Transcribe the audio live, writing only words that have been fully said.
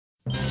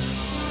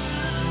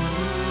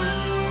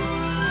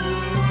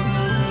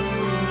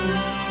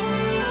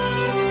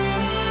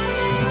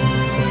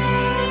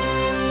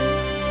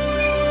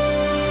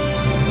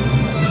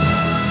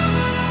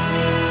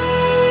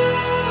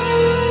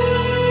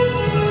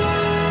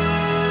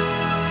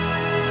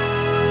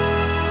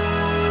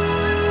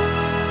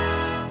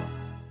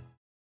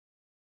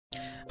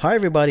Hi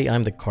everybody,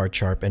 I'm the Card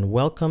Sharp and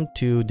welcome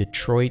to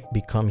Detroit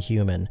Become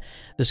Human.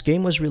 This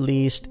game was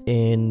released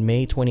in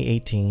May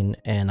 2018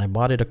 and I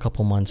bought it a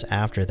couple months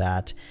after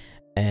that,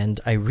 and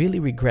I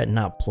really regret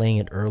not playing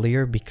it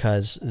earlier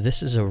because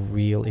this is a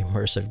real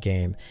immersive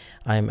game.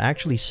 I'm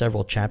actually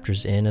several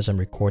chapters in as I'm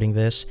recording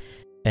this,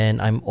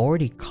 and I'm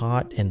already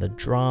caught in the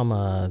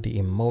drama, the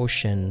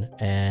emotion,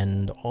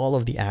 and all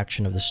of the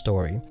action of the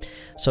story.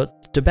 So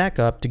to back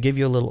up, to give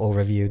you a little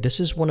overview, this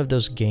is one of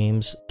those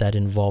games that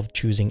involve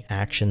choosing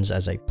actions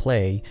as I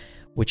play,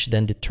 which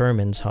then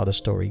determines how the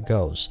story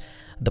goes.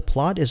 The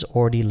plot is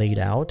already laid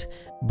out,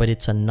 but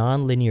it's a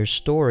non-linear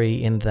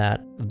story in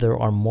that there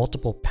are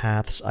multiple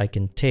paths I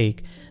can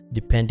take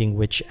depending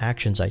which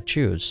actions I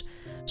choose.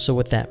 So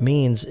what that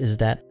means is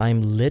that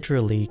I'm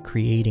literally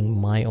creating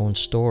my own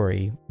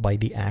story by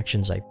the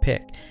actions I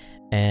pick,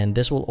 and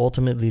this will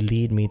ultimately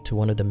lead me to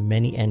one of the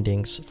many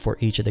endings for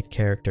each of the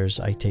characters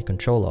I take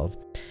control of.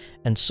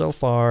 And so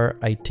far,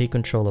 I take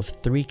control of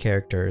 3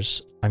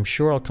 characters. I'm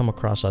sure I'll come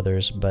across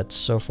others, but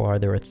so far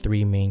there are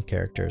 3 main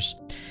characters.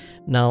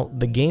 Now,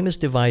 the game is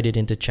divided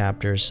into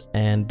chapters,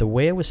 and the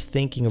way I was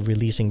thinking of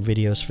releasing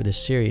videos for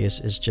this series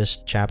is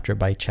just chapter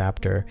by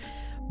chapter.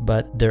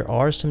 But there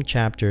are some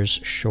chapters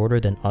shorter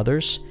than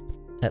others,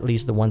 at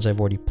least the ones I've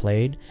already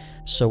played.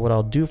 So what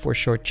I'll do for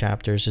short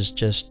chapters is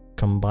just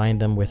combine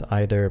them with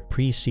either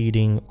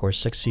preceding or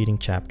succeeding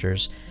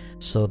chapters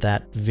so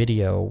that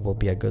video will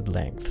be a good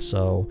length.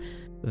 So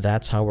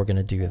that's how we're going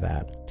to do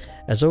that.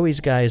 As always,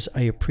 guys,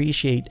 I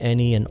appreciate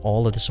any and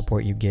all of the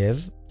support you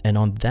give. And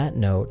on that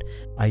note,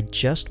 I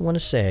just want to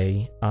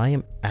say I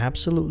am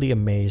absolutely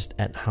amazed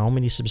at how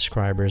many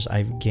subscribers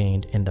I've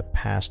gained in the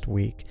past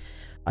week.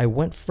 I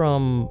went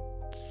from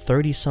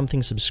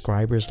 30-something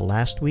subscribers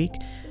last week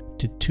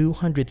to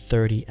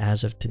 230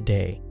 as of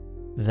today.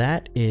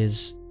 That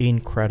is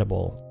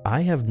incredible.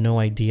 I have no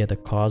idea the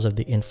cause of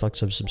the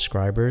influx of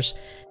subscribers,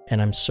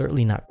 and I'm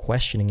certainly not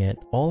questioning it.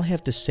 All I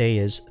have to say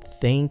is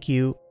thank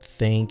you,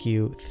 thank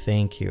you,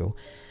 thank you.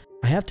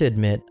 I have to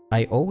admit,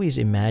 I always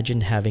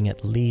imagined having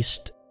at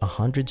least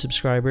 100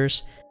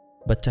 subscribers,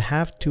 but to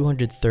have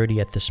 230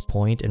 at this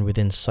point and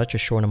within such a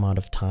short amount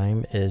of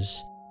time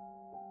is...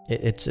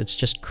 It's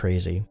just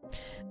crazy.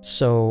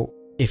 So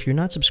if you're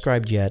not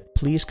subscribed yet,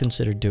 please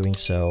consider doing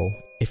so.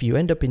 If you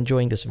end up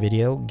enjoying this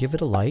video, give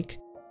it a like.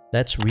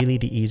 That's really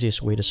the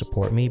easiest way to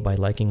support me, by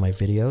liking my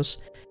videos.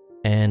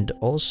 And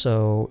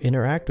also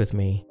interact with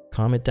me.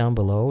 Comment down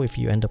below if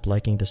you end up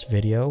liking this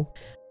video,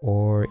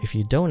 or if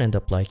you don't end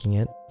up liking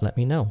it, let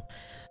me know.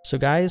 So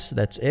guys,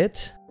 that's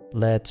it.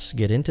 Let's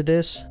get into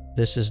this.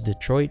 This is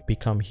Detroit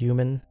Become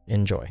Human.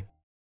 Enjoy.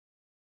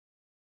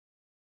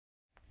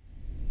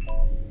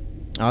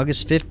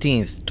 August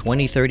 15th,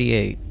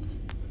 2038.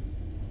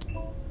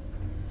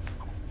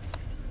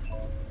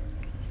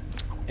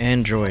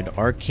 Android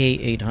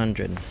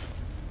RK800.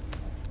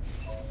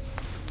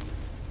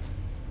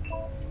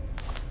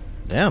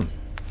 Damn.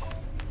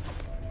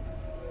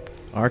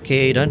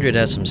 RK800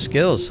 has some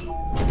skills.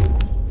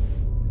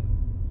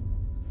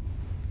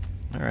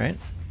 Alright.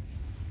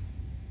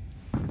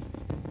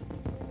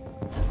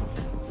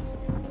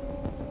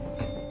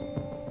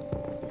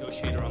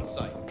 Negotiator on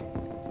site.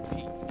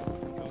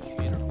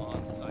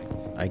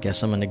 I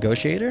guess I'm a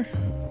negotiator?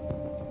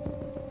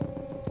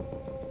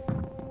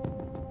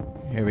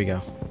 Here we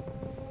go.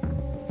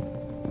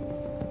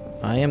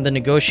 I am the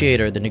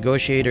negotiator. The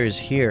negotiator is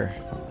here.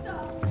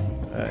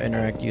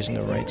 Interact using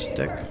the right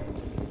stick.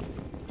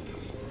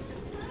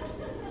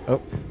 Oh.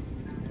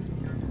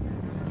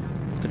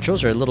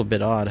 Controls are a little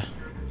bit odd.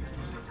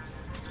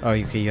 Oh,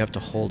 okay, you have to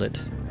hold it.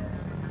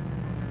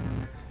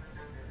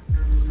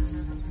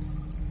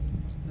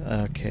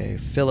 Okay,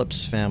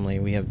 Phillips family.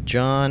 We have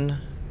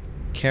John,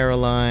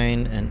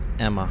 Caroline, and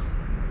Emma.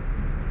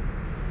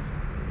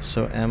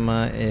 So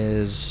Emma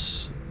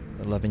is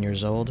 11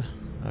 years old.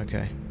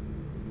 Okay.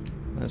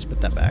 Let's put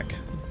that back.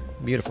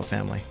 Beautiful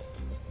family.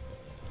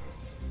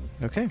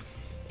 Okay.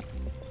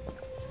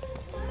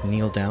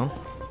 Kneel down.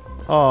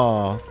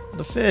 Oh,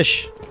 the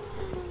fish.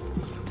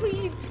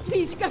 Please,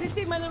 please, you gotta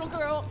save my little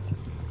girl.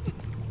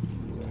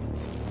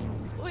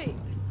 Wait.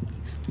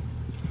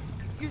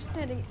 You're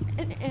sending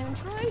an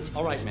android?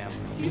 All right, ma'am.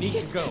 You need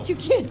to go. You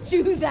can't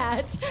do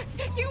that.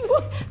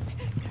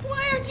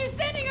 Why aren't you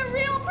sending a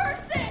real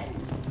person?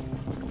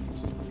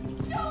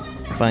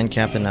 Find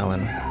Captain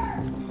Ellen.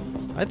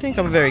 I think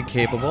I'm very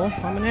capable.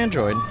 I'm an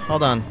android.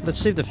 Hold on. Let's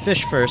save the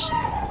fish first.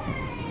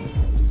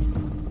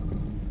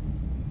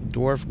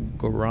 Dwarf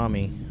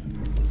Gorami.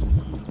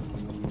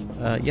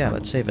 Yeah,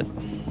 let's save it.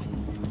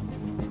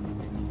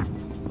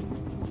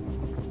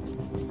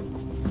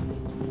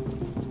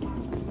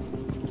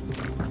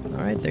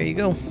 Alright, there you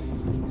go.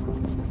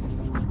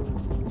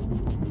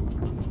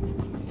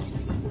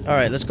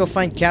 Alright, let's go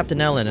find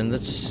Captain Ellen and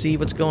let's see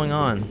what's going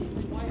on.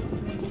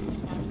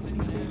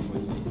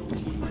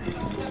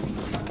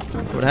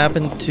 What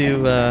happened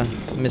to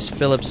Miss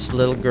Phillips'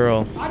 little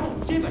girl? I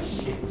don't give a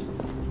shit.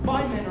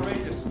 My men are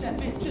ready to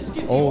step in. Just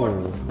give me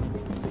Oh,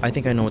 I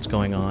think I know what's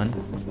going on.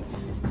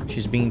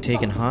 She's being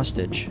taken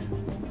hostage.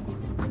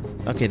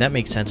 Okay, that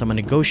makes sense. I'm a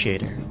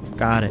negotiator.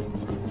 Got it.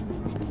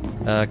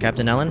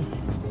 Captain Allen?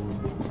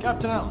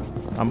 Captain Allen.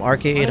 I'm My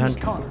name is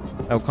RK800. Connor.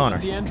 Oh, Connor.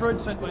 The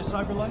android sent by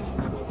CyberLife?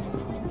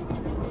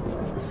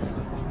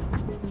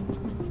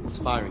 It's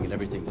firing at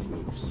everything that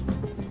moves.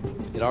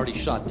 It already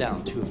shot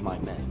down 2 of my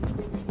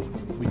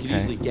men. We could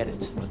easily get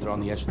it, but they're on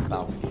the edge of the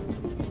balcony.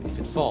 If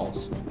it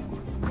falls...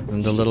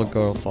 And the little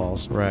girl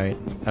falls. Right.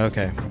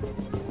 Okay.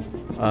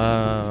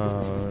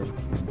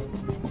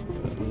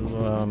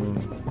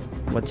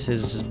 What's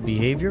his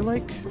behavior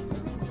like?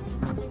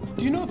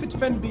 Do you know if it's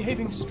been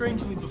behaving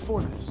strangely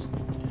before this?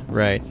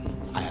 Right.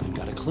 I haven't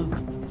got a clue.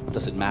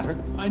 Does it matter?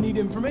 I need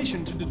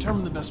information to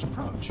determine the best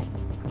approach.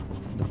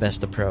 The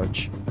best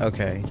approach.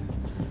 Okay.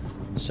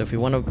 So if we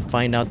want to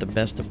find out the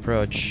best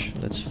approach,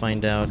 let's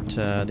find out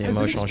the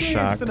emotional shock.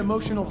 Experienced an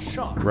emotional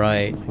shock.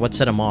 Right. Recently. What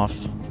set him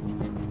off?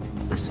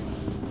 Listen.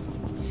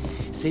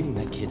 Saving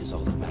that kid is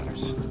all that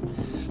matters.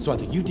 So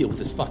either you deal with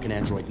this fucking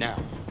android now,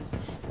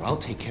 or I'll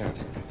take care of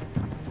it.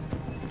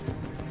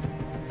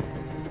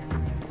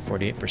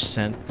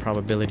 48%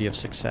 probability of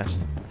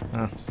success.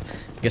 Huh.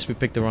 I guess we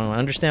picked the wrong one.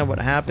 Understand what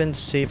happened.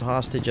 Save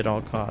hostage at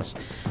all costs.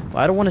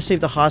 Well, I don't want to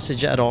save the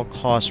hostage at all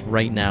costs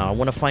right now. I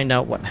want to find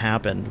out what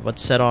happened. What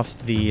set off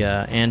the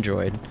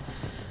android.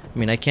 I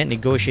mean, I can't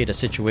negotiate a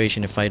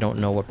situation if I don't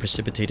know what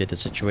precipitated the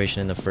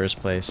situation in the first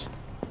place.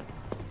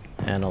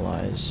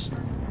 Analyze.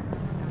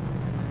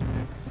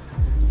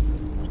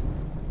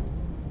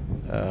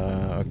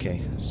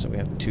 Okay, so we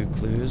have 2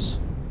 clues.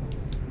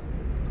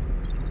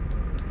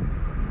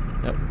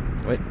 Nope,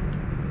 wait.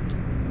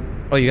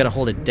 Oh, you gotta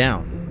hold it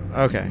down.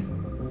 Okay.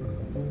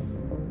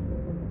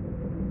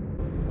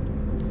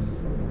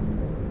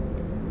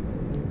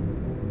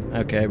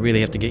 Okay, I really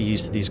have to get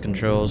used to these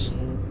controls.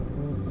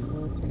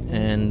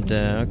 And,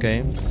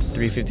 okay.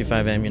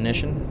 355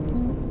 ammunition.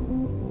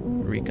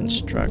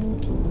 Reconstruct.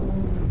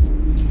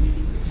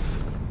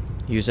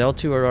 Use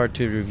L2 or R2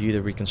 to review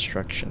the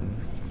reconstruction.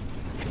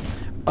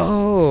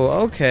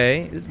 Oh,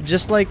 okay.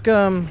 Just like,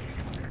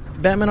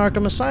 Batman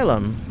Arkham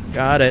Asylum.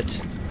 Got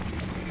it.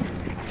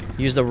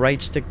 Use the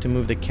right stick to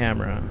move the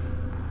camera.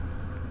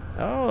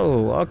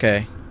 Oh,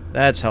 okay.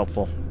 That's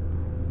helpful.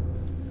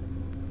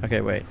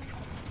 Okay, wait.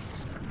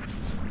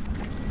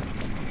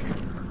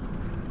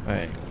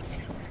 Wait.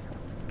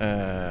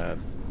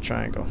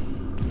 Triangle.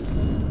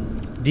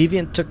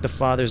 Deviant took the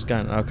father's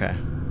gun. Okay.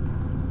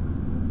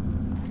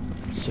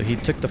 So he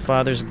took the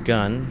father's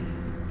gun.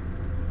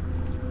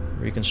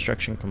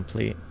 Reconstruction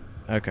complete.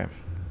 Okay.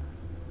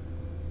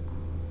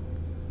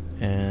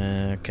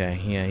 Okay,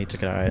 yeah, he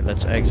took it. Alright,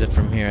 let's exit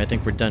from here. I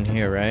think we're done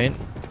here, right?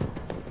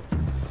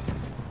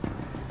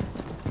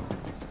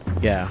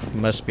 Yeah,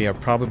 must be. Our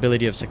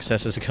probability of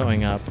success is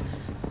going up.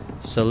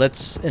 So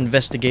let's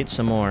investigate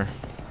some more.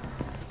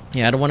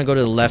 Yeah, I don't want to go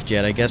to the left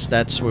yet. I guess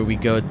that's where we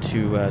go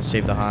to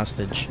save the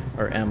hostage,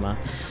 or Emma.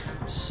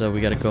 So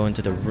we gotta go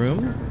into the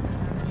room.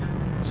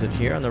 Is it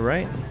here on the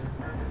right?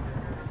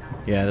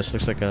 Yeah, this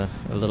looks like a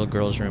little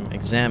girl's room.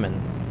 Examine.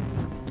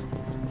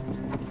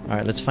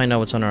 Alright, let's find out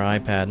what's on our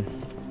iPad.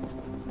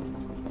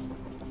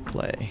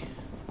 Play.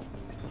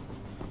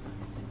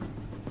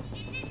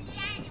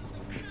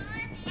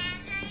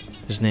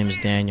 His name is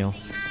Daniel.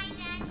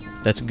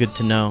 That's good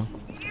to know.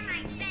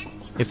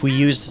 If we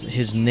use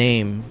his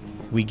name,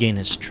 we gain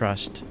his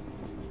trust.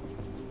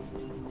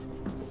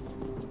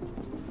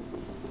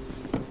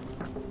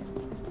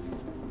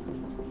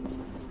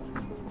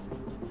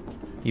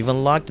 You've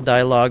unlocked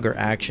dialogue or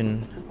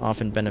action,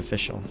 often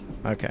beneficial.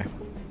 Okay.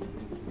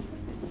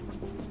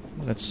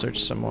 Let's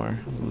search some more.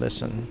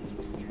 Listen.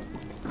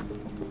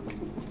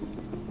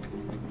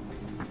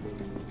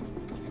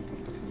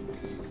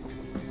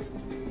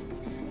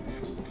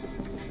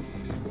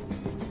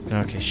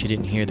 Okay, she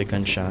didn't hear the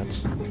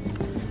gunshots.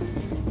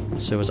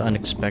 So it was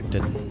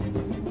unexpected.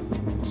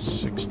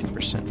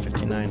 60%,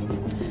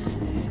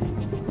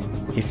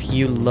 59. If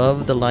you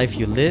love the life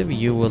you live,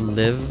 you will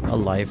live a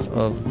life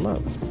of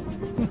love.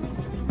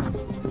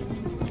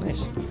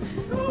 Nice.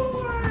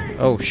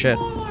 Oh shit.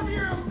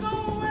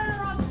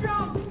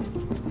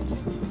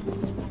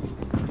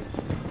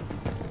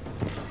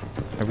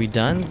 Are we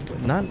done?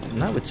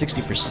 Not with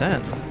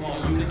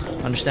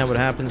 60%. Understand what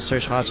happens,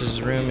 search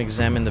hostage's room,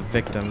 examine the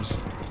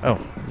victims. Oh,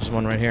 there's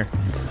one right here.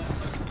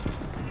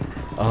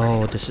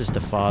 Oh, this is the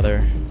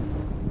father.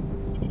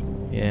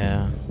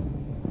 Yeah.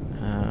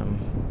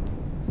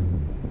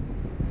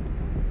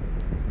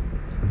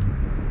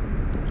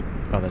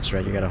 Oh, that's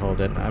right, you gotta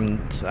hold it.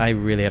 I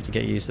really have to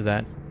get used to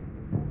that.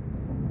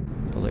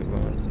 Bullet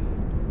wound.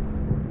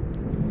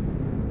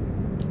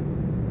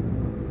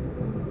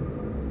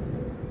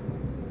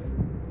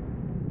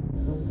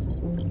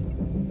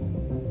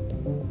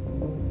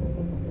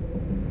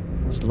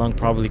 His lung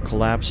probably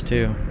collapsed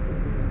too.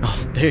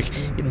 Oh, there,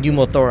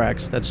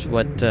 pneumothorax. That's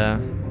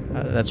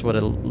what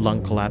a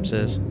lung collapse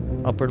is.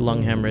 Upper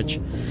lung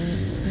hemorrhage.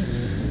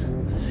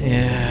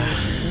 Yeah.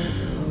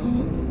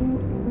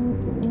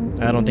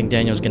 I don't think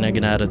Daniel's gonna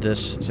get out of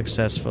this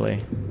successfully.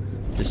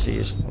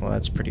 Deceased. Well,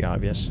 that's pretty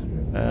obvious.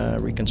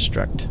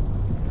 Reconstruct.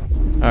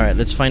 Alright,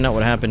 let's find out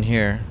what happened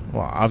here.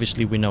 Well,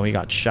 obviously we know he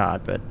got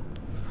shot, but...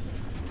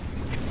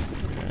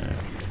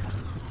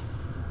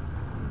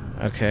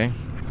 okay.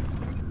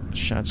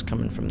 Shots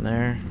coming from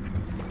there.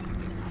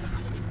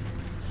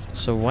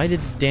 So why did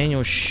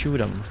Daniel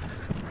shoot him?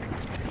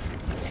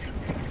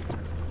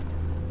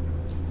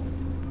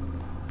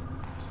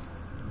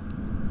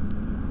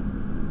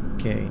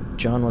 Okay,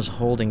 John was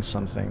holding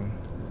something.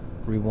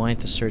 Rewind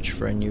to search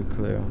for a new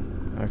clue.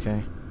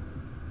 Okay.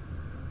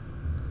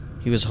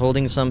 He was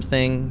holding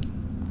something.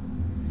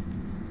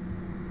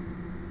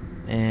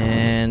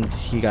 And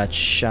he got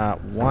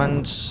shot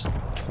once,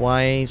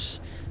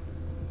 twice,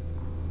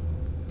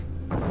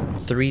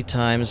 3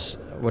 times.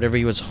 Whatever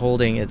he was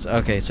holding, it's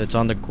okay, so it's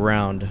on the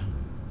ground.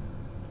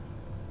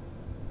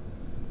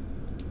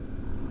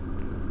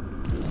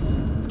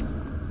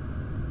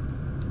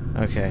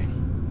 Okay.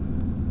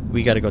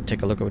 We gotta go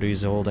take a look at what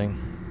he's holding.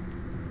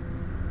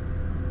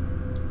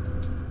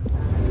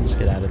 Let's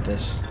get out of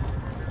this.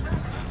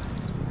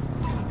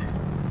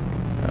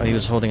 Oh, he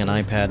was holding an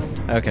iPad.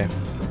 Okay.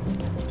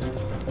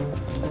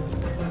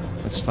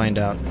 Let's find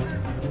out.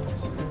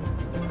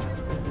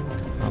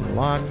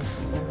 Unlock.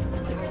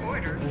 Your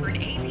order for an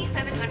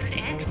AT700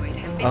 Android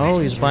has been Oh,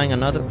 he's buying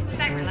another.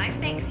 CyberLife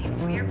thanks you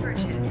for your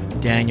purchase.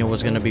 Daniel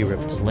was gonna be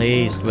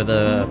replaced with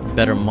a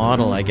better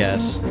model, I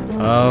guess.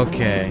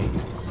 Okay.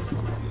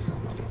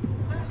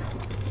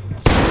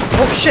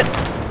 Oh shit!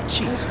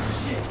 Jeez.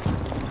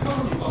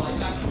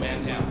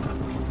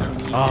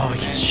 Oh,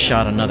 he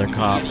shot another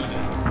cop.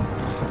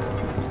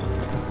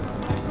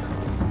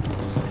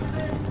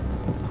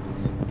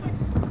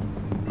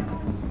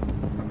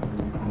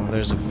 Well,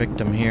 there's a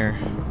victim here.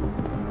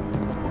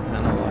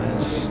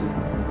 Analyze.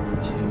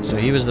 So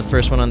he was the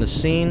first one on the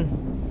scene.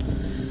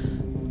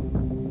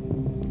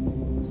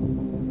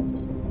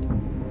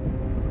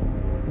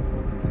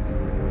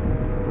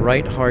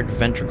 Right heart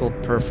ventricle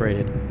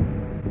perforated.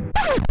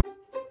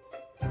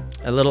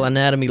 A little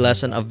anatomy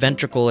lesson. A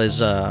ventricle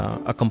is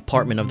a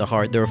compartment of the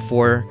heart. There are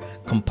 4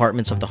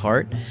 compartments of the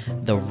heart.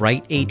 The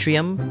right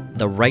atrium,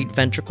 the right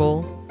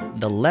ventricle,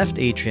 the left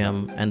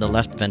atrium, and the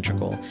left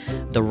ventricle.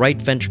 The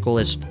right ventricle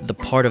is the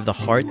part of the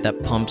heart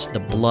that pumps the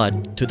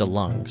blood to the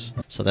lungs.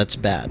 So that's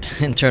bad.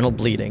 Internal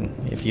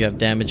bleeding. If you have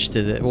damage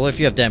to the... well, if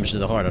you have damage to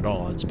the heart at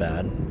all, it's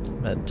bad.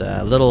 But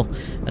a little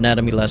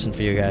anatomy lesson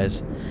for you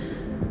guys.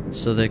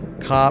 So the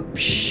cop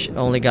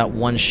only got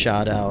 1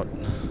 shot out.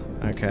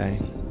 Okay.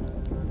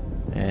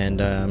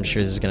 And I'm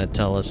sure this is going to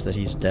tell us that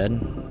he's dead.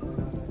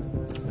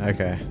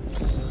 Okay.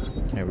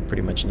 Yeah, we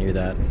pretty much knew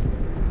that.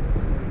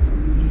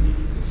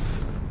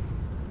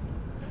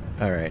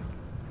 Alright.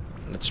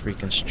 Let's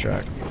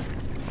reconstruct.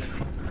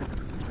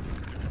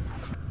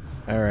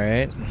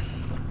 Alright.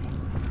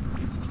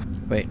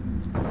 Wait.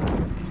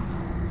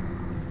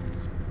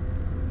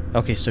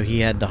 Okay, so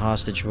he had the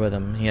hostage with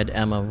him. He had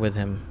Emma with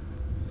him.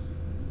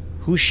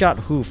 Who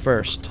shot who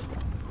first?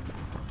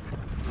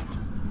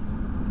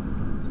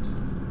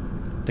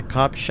 The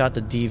cop shot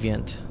the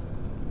deviant.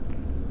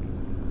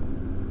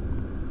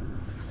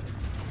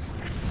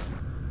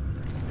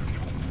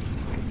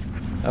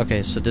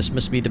 Okay, so this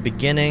must be the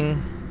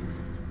beginning.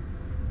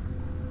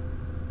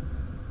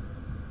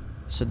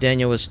 So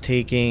Daniel was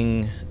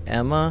taking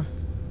Emma.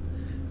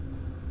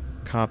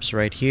 Cop's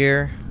right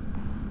here.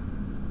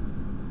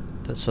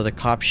 So the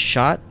cop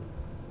shot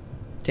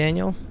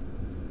Daniel?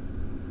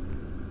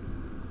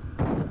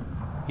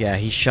 Yeah,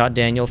 he shot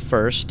Daniel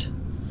first.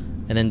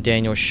 And then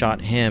Daniel shot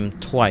him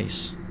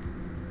twice.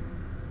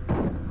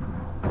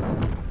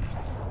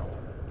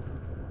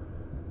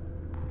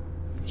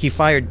 He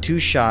fired 2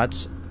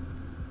 shots.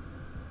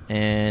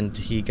 And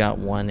he got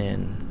 1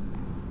 in.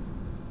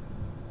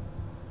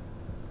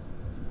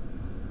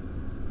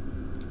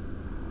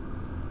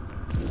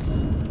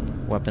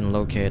 Weapon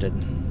located.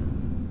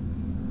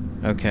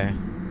 Okay.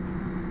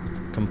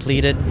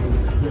 Completed.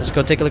 Let's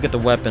go take a look at the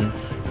weapon.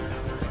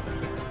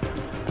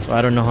 Well,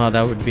 I don't know how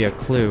that would be a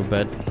clue,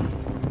 but...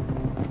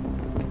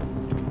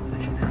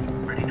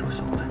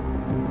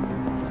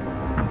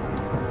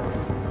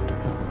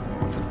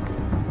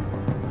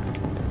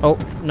 oh,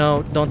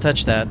 no, don't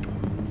touch that.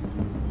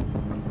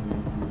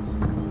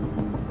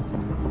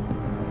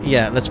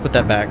 Yeah, let's put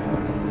that back.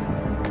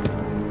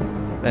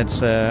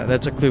 That's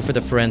a clue for the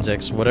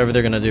forensics. Whatever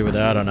they're gonna do with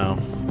it, I don't know.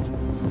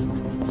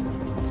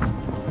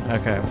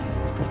 Okay.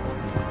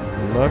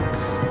 Look.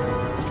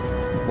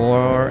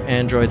 More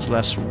androids,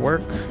 less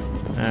work.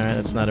 Alright,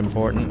 that's not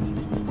important.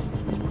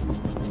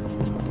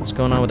 What's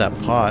going on with that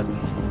pot?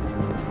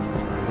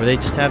 Were they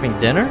just having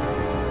dinner?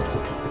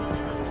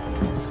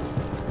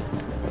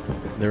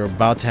 They were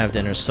about to have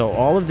dinner. So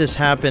all of this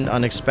happened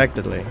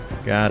unexpectedly.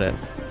 Got it.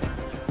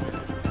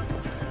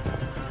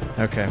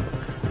 Okay.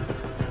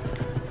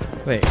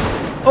 Wait.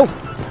 Oh!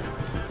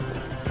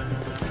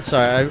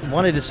 Sorry, I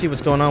wanted to see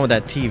what's going on with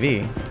that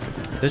TV.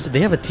 They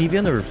have a TV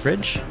on the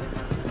fridge?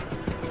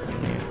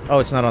 Yeah. Oh,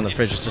 it's not on the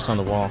fridge, it's just on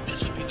the wall.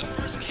 This would be the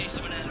first case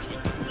of an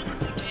android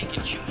deliberately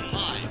taking human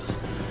lives.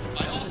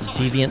 By all signs,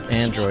 Deviant the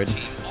android. SWAT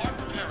team are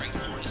preparing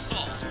for an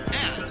assault,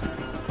 and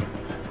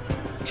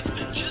it's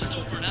been just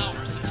over an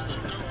hour since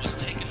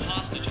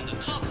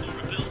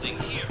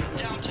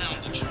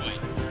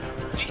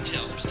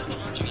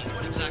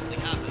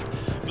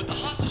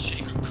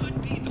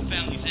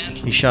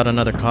shot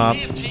another cop.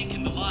 May have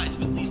taken the lives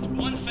of at least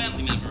one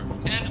family member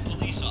and a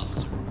police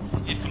officer.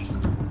 If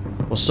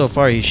confirmed. Well, so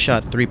far he's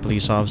shot 3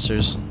 police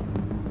officers.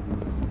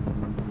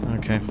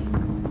 Okay.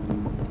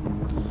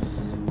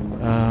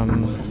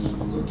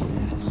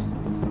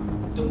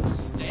 Don't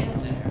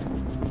stand there.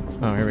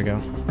 Oh, here we go.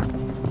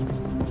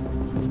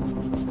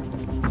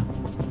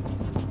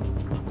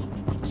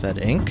 Is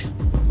that ink?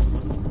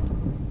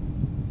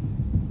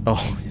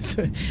 Oh, it's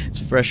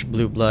fresh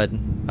blue blood.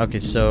 Okay,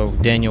 so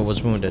Daniel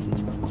was wounded.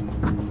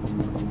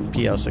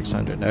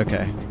 PL600.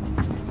 Okay.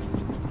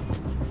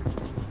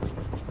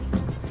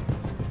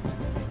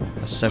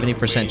 A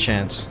 70%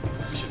 chance.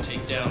 We should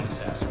take down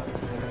this asshole.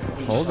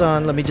 Hold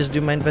on, let me just do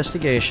my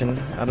investigation.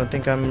 I don't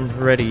think I'm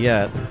ready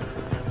yet.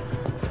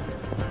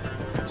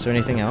 Is there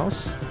anything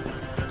else?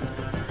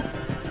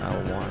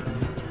 L1.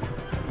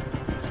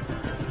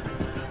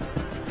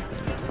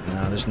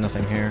 No, there's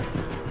nothing here.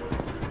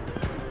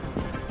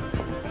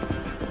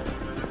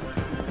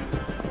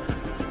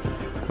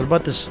 What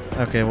about this?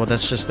 Okay, well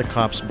that's just the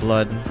cop's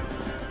blood.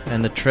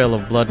 And the trail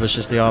of blood was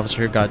just the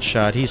officer who got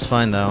shot. He's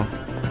fine though.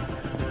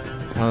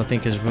 I don't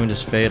think his wound is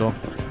fatal.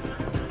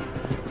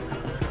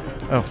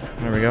 Oh,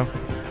 there we go.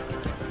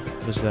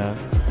 What is that?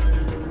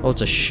 Oh,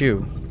 it's a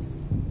shoe.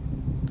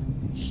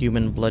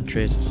 Human blood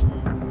traces.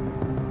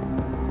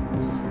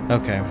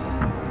 Okay.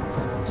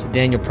 So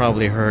Daniel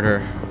probably hurt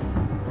her.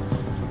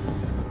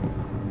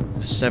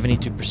 A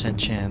 72%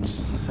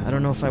 chance. I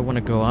don't know if I want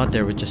to go out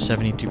there with just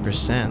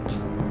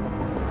 72%.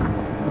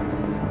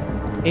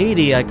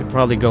 80, I could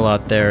probably go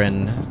out there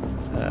and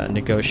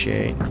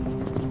negotiate.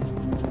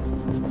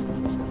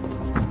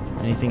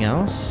 Anything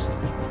else?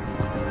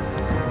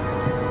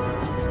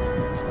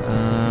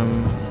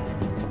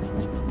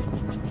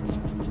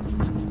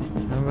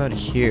 How about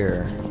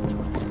here?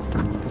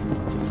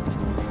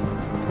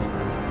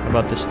 How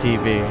about this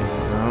TV?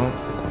 No.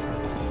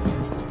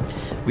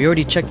 We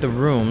already checked the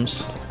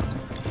rooms.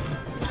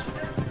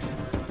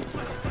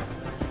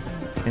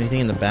 Anything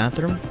in the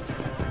bathroom?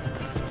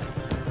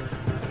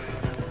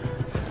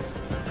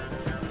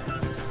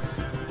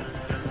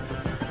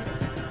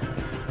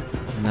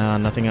 No,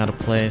 nothing out of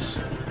place.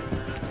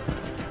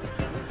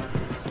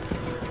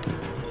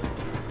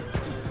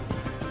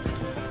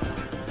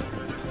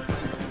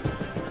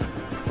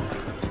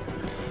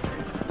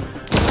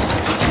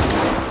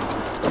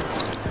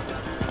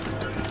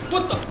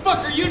 What the fuck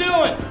are you doing? You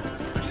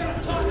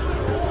gotta talk to a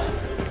boy.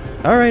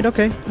 Alright,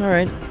 okay,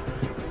 alright.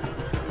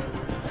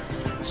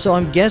 So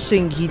I'm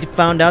guessing he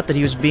found out that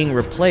he was being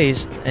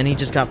replaced and he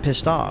just got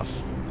pissed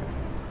off.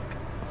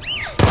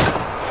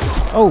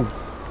 Oh!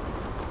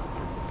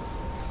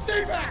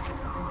 Stay back!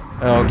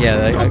 Oh,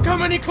 yeah. Don't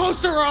come any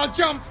closer or I'll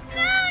jump!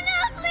 No,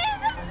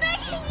 please, I'm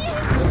begging you.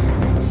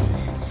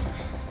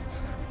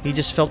 He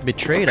just felt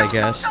betrayed, I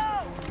guess.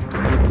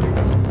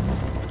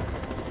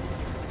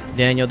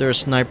 Daniel, there are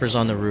snipers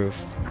on the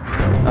roof.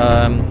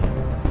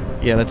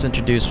 Yeah, let's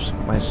introduce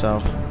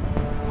myself.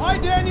 Hi,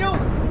 Daniel!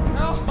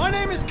 My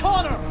name is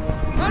Connor!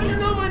 How do you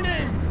know my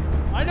name?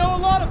 I know a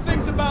lot of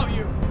things about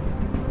you.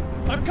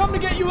 I've come to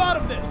get you out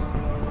of this.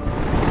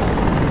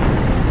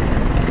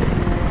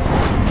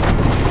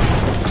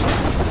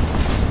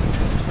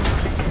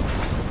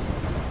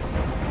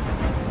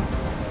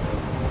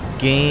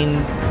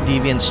 Gain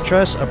deviant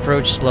stress,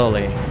 approach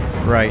slowly.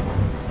 Right.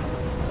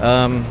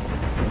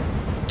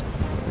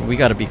 We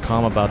gotta be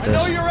calm about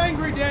this. I know you're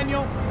angry,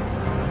 Daniel.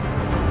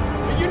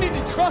 But you need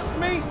to trust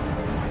me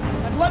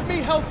and let me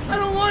help you. I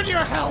don't want your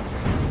help!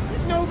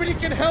 Nobody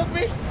can help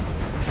me!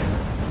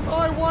 All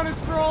I want is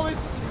for all this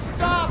to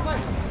stop. I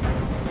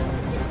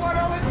just want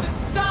all this to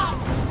stop!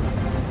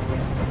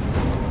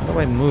 How do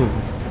I move?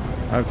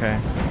 Okay.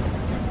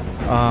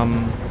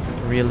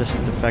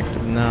 Realistic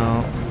effective,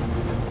 no.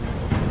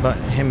 But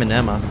him and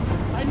Emma.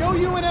 I know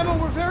you and Emma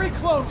were very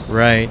close.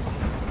 Right.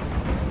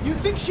 You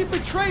think she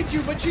betrayed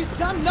you, but she's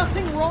done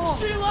nothing wrong.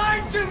 She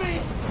lied to me!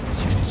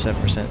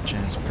 67%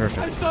 chance, I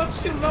perfect. thought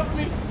she loved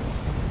me.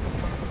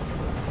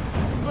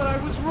 But I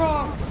was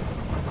wrong.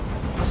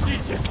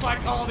 She's just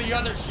like all the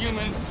other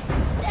humans.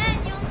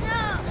 Daniel,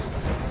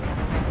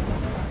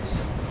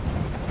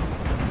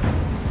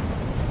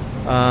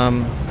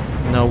 no.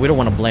 No, we don't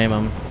want to blame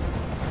him.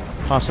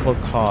 Possible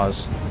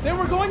cause. They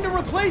were going to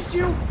replace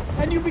you,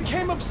 and you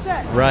became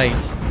upset. Right,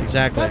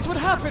 exactly. That's what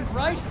happened,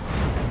 right?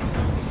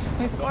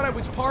 I thought I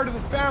was part of the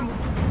family.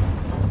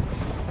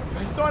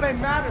 I thought I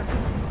mattered.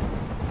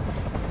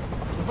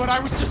 But I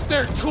was just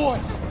their toy.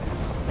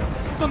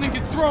 Something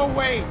to throw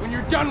away when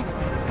you're done with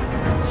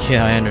it.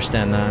 Yeah, I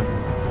understand that.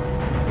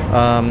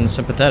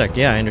 Sympathetic.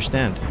 Yeah, I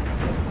understand.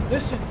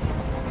 Listen.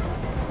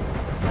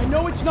 I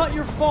know it's not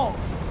your fault.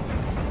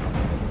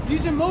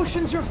 These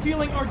emotions you're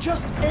feeling are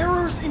just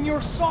errors in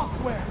your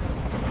software.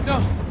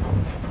 No.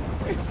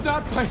 It's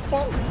not my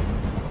fault.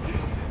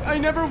 I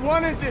never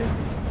wanted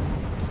this.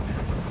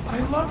 I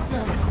love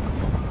them.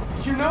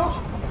 You know?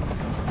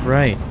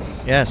 Right.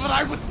 Yes. But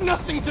I was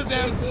nothing to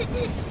them.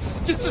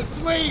 Just a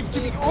slave to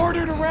be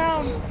ordered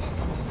around.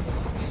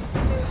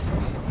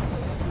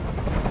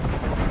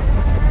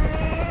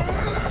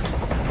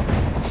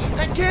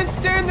 And can't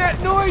stand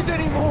that noise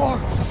anymore!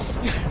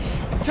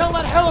 Tell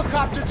that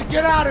helicopter to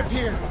get out of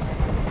here!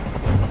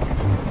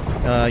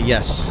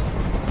 Yes.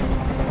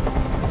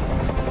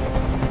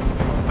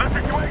 The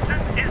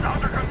situation is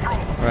under control.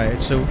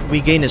 Alright, so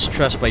we gain his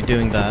trust by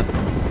doing that.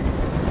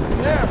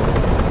 There!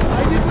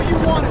 I did what you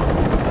wanted!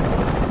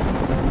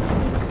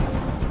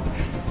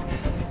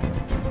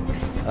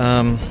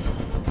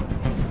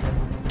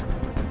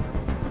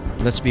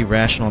 Let's be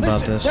rational about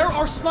Listen, this. there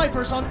are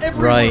snipers on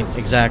every Right, roof.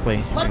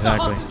 exactly, Let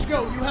exactly. the hostage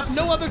go. You have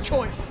no other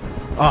choice.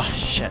 Oh,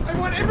 shit. I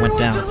want It everyone went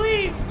down. to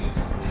leave.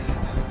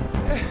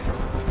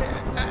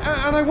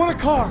 And I want a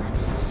car.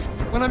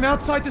 When I'm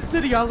outside the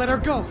city, I'll let her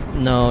go.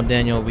 No,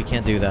 Daniel, we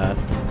can't do that.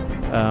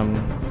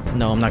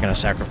 No, I'm not gonna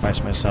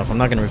sacrifice myself. I'm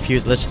not gonna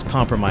refuse. Let's just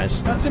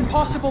compromise. That's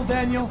impossible,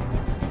 Daniel.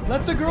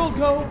 Let the girl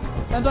go,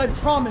 and I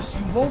promise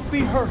you won't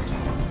be hurt.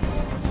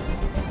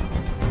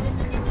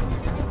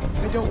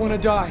 I don't want to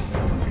die.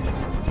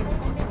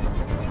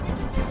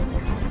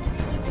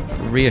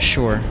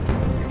 Reassure.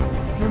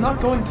 You're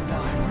not going to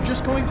die. We're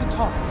just going to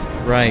talk.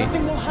 Right.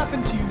 Nothing will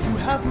happen to you. You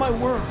have my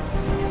word.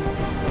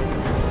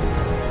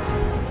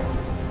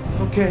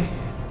 Okay.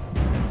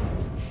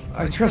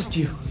 I trust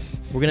you.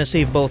 We're gonna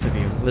save both of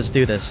you. Let's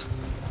do this.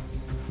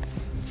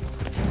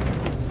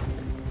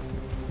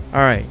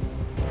 Alright.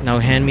 Now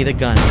hand me the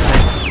gun.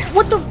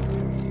 What the f-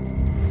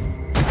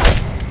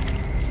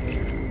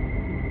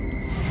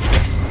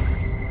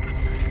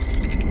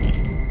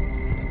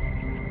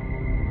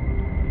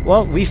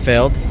 Well, we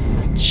failed.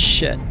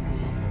 Shit.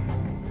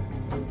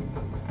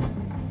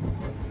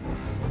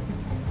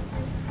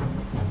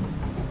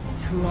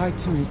 You lied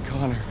to me,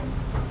 Connor.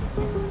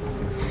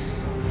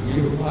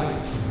 You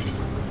lied to me.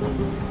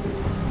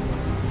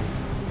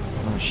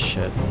 Oh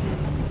shit.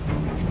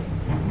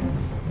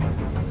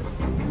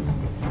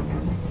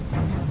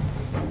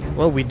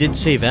 Well, we did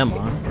save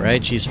Emma,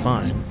 right? She's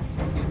fine.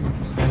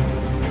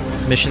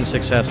 Mission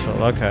successful,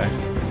 okay.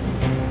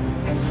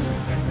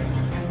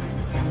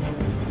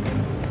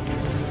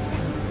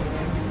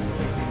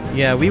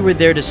 Yeah, we were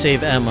there to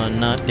save Emma,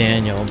 not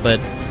Daniel, but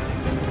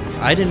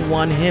I didn't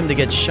want him to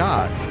get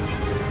shot.